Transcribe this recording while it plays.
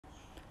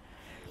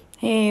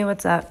Hey,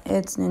 what's up?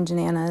 It's Ninja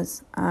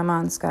Nanas. I'm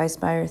on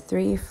Spire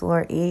 3,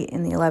 floor 8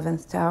 in the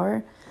 11th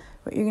tower.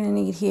 What you're going to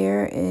need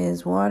here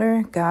is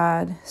water,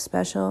 God,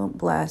 special,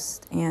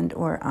 blessed, and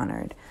or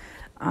honored.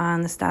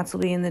 The stats will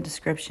be in the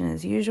description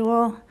as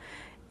usual.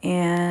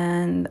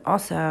 And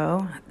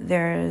also,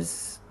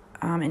 there's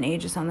an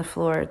Aegis on the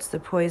floor. It's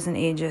the poison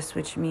Aegis,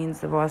 which means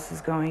the boss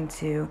is going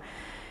to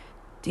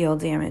deal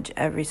damage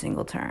every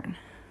single turn.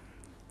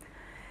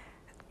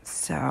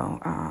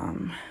 So,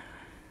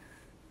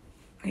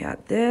 we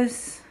got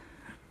this.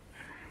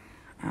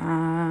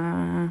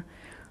 I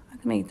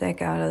can make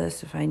deck out of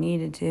this if I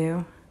needed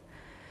to,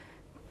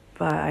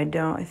 but I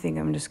don't. I think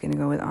I'm just gonna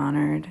go with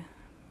honored.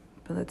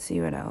 But let's see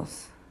what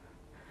else.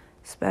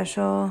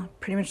 Special,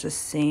 pretty much the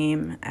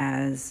same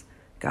as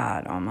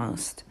God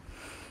almost.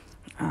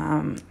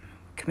 Can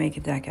make a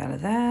deck out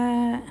of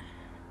that.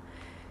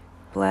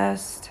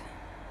 Blessed.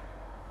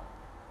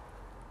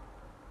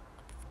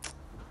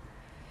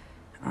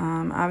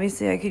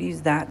 Obviously I could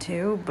use that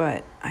too,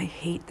 but I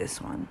hate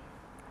this one.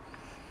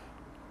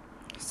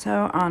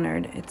 So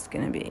honored it's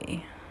gonna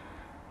be.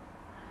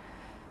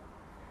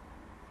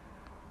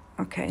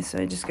 Okay, so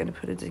I just gotta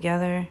put it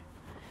together.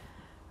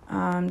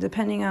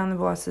 Depending on the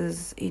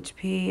boss's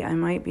HP, I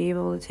might be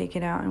able to take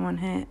it out in one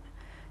hit,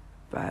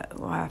 but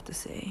we'll have to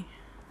see.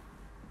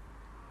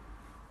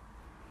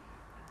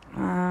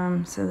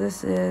 So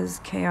this is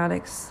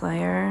Chaotic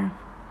Slayer.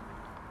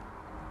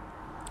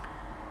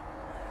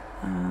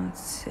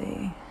 Let's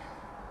see.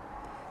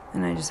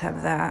 And I just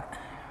have that.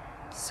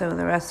 So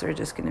the rest are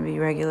just going to be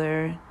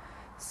regular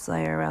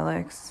Slayer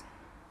relics.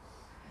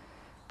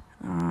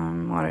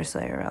 Water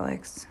Slayer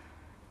relics.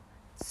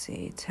 Let's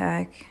see,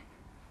 tech.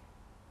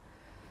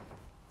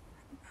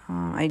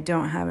 I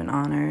don't have an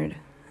honored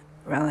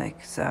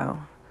relic, so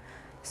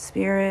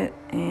spirit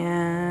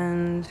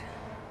and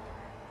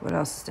what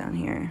else is down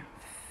here?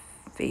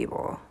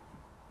 Fable.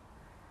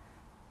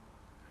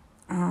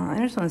 I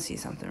just want to see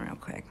something real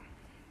quick.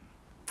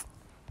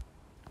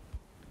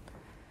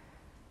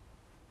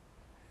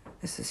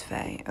 This is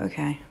Faye.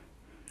 Okay.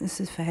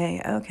 This is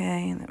Faye.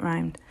 Okay, that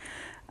rhymed.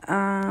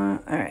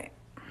 Alright.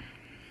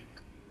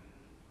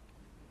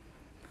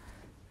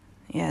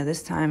 Yeah,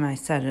 this time I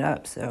set it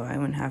up so I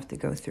wouldn't have to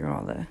go through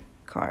all the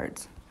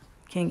cards.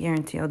 Can't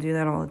guarantee I'll do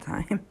that all the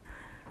time.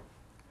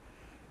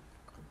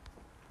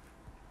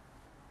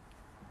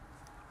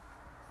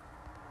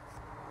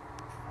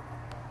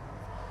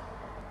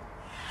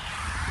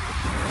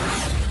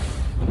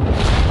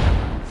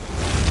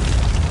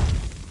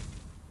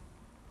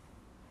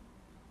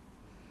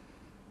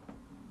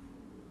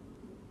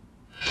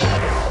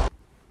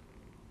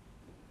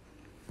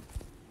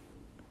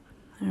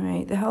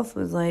 Alright, the health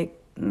was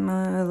like a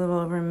little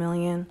over 1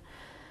 million.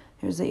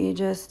 Here's the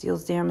Aegis,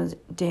 deals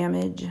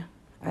damage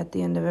at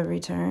the end of every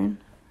turn.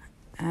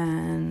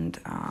 And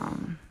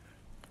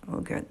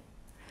we'll do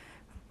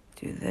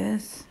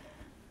this.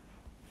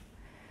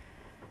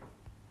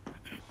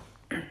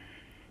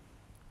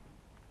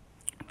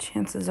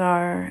 Chances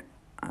are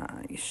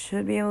you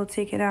should be able to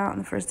take it out in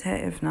the first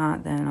hit. If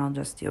not, then I'll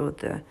just deal with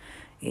the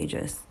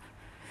Aegis.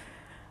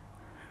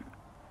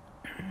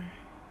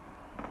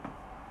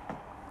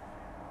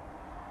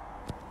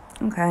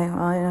 Okay,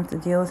 well, I didn't have to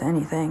deal with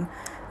anything.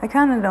 I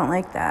kind of don't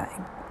like that.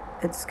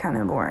 It's kind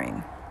of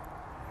boring.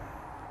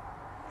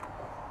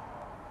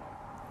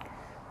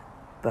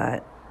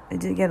 But I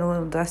did get a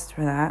little dust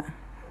for that.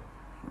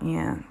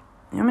 Yeah.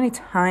 How many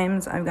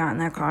times I've gotten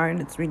that card?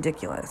 It's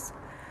ridiculous.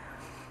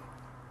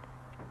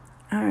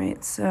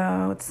 Alright,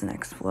 so what's the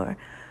next floor?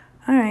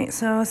 Alright,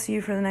 so I'll see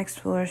you for the next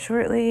floor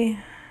shortly.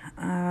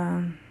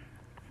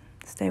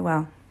 Stay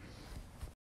well.